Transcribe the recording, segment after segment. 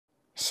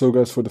So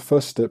guys, for the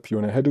first step, you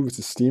want to head over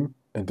to Steam,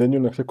 and then you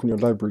want to click on your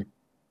library.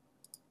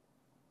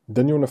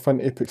 Then you want to find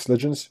Apex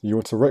Legends. You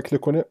want to right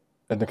click on it,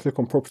 and then click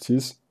on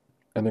Properties,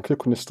 and then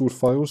click on Installed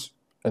Files,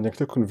 and then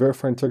click on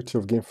Verify Integrity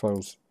of Game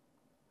Files.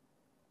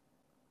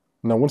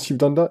 Now once you've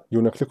done that, you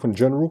want to click on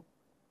General,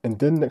 and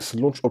then next to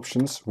Launch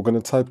Options, we're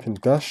going to type in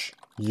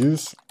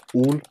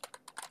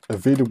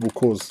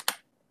 -useallavailablecores.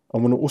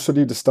 I'm going to also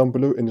leave this down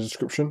below in the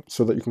description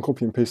so that you can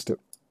copy and paste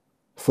it.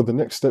 For the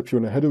next step, you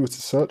want to head over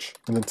to Search,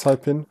 and then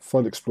type in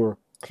File Explorer.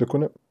 Click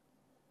on it.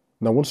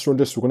 Now once you're on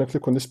this, we're going to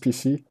click on this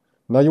PC.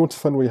 Now you want to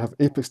find where you have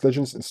Apex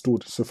Legends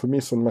installed. So for me,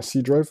 it's on my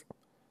C drive.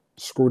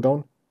 Scroll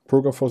down,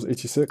 Program Files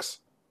 86.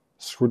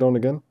 Scroll down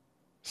again,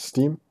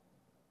 Steam.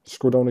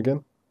 Scroll down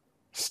again,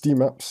 Steam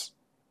Apps,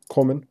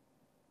 Common,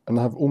 and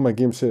I have all my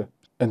games here.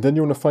 And then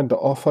you want to find the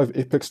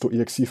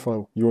r5apex.exe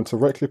file. You want to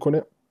right click on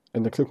it,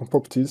 and then click on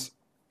Properties,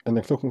 and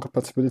then click on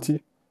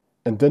Compatibility.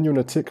 And then you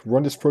want to tick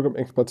Run this program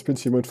in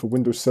compatibility mode for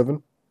Windows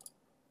 7.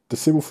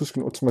 Disable full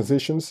screen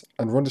optimizations,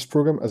 and run this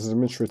program as an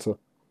administrator.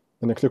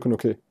 And then click on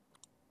OK.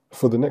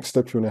 For the next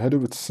step, you want to head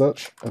over to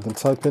Search, and then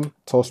type in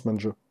Task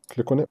Manager.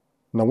 Click on it.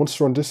 Now once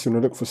you're on this, you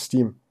want to look for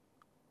Steam.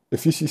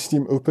 If you see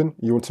Steam open,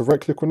 you want to right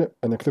click on it,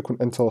 and then click on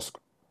End Task.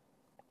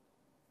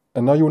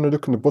 And now you want to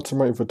look in the bottom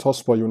right of the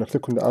taskbar, you want to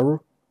click on the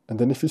arrow, and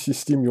then if you see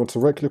Steam, you want to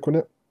right click on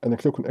it, and then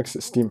click on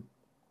Exit Steam.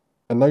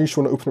 And now you just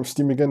want to open up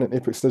Steam again and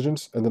Apex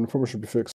Legends, and then the problem should be fixed.